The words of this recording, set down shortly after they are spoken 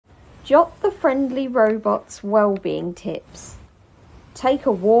Jot the friendly robot's well-being tips. Take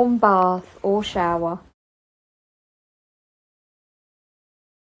a warm bath or shower.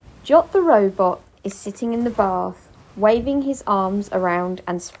 Jot the robot is sitting in the bath, waving his arms around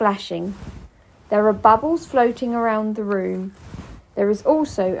and splashing. There are bubbles floating around the room. There is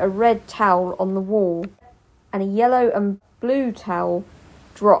also a red towel on the wall and a yellow and blue towel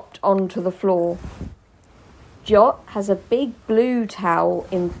dropped onto the floor. Jot has a big blue towel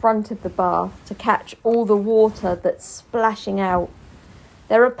in front of the bath to catch all the water that's splashing out.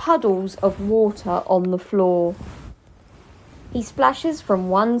 There are puddles of water on the floor. He splashes from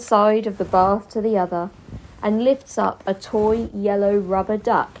one side of the bath to the other and lifts up a toy yellow rubber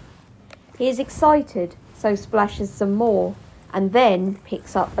duck. He is excited, so splashes some more and then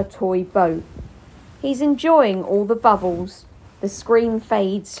picks up a toy boat. He's enjoying all the bubbles. The screen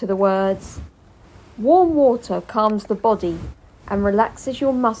fades to the words, "Warm water calms the body and relaxes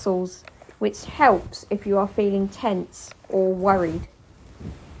your muscles, which helps if you are feeling tense or worried."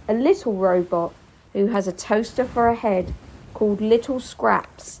 A little robot who has a toaster for a head called Little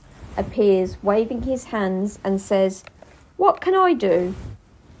Scraps appears waving his hands and says, "What can I do?"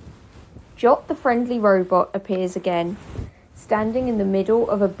 Jot the friendly robot appears again, standing in the middle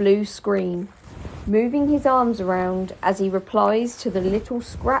of a blue screen, moving his arms around as he replies to the Little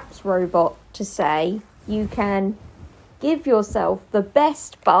Scraps robot to say, "You can give yourself the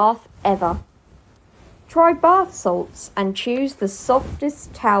best bath ever. Try bath salts and choose the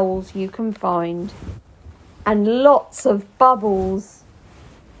softest towels you can find." And lots of bubbles.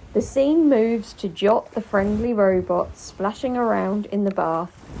 The scene moves to Jot the friendly robot splashing around in the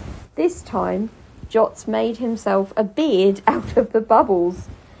bath. This time, Jot's made himself a beard out of the bubbles,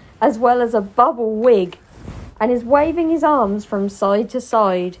 as well as a bubble wig, and is waving his arms from side to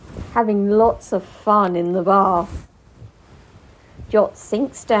side, having lots of fun in the bath. Jot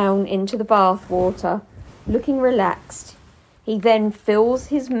sinks down into the bath water, looking relaxed. He then fills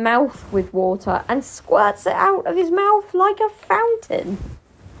his mouth with water and squirts it out of his mouth like a fountain.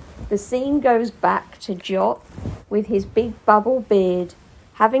 The scene goes back to Jot with his big bubble beard,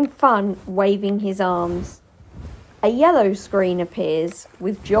 having fun waving his arms. A yellow screen appears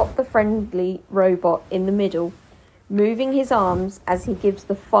with Jot the friendly robot in the middle, moving his arms as he gives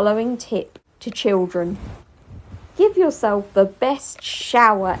the following tip to children. Give yourself the best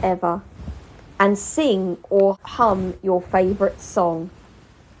shower ever and sing or hum your favourite song.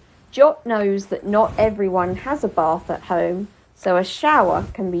 Jot knows that not everyone has a bath at home, so a shower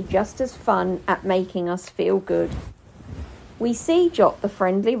can be just as fun at making us feel good. We see Jot the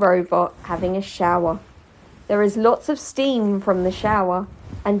friendly robot having a shower. There is lots of steam from the shower,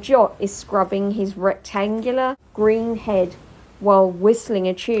 and Jot is scrubbing his rectangular green head while whistling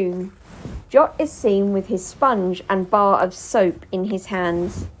a tune. Jot is seen with his sponge and bar of soap in his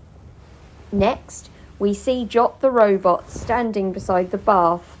hands. Next, we see Jot the robot standing beside the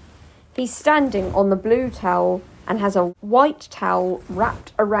bath. He's standing on the blue towel and has a white towel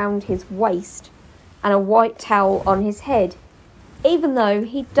wrapped around his waist and a white towel on his head, even though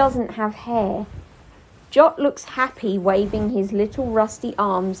he doesn't have hair. Jot looks happy waving his little rusty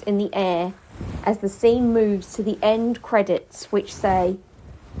arms in the air as the scene moves to the end credits, which say,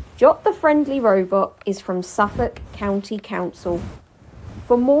 "Jot the friendly robot is from Suffolk County Council."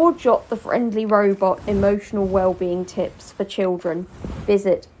 For more Jot the friendly robot emotional wellbeing tips for children,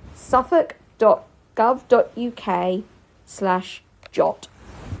 visit suffolk.gov.uk/Jot.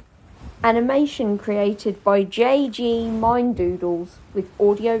 Animation created by JG Mind Doodles with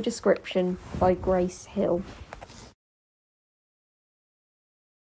audio description by Grace Hill.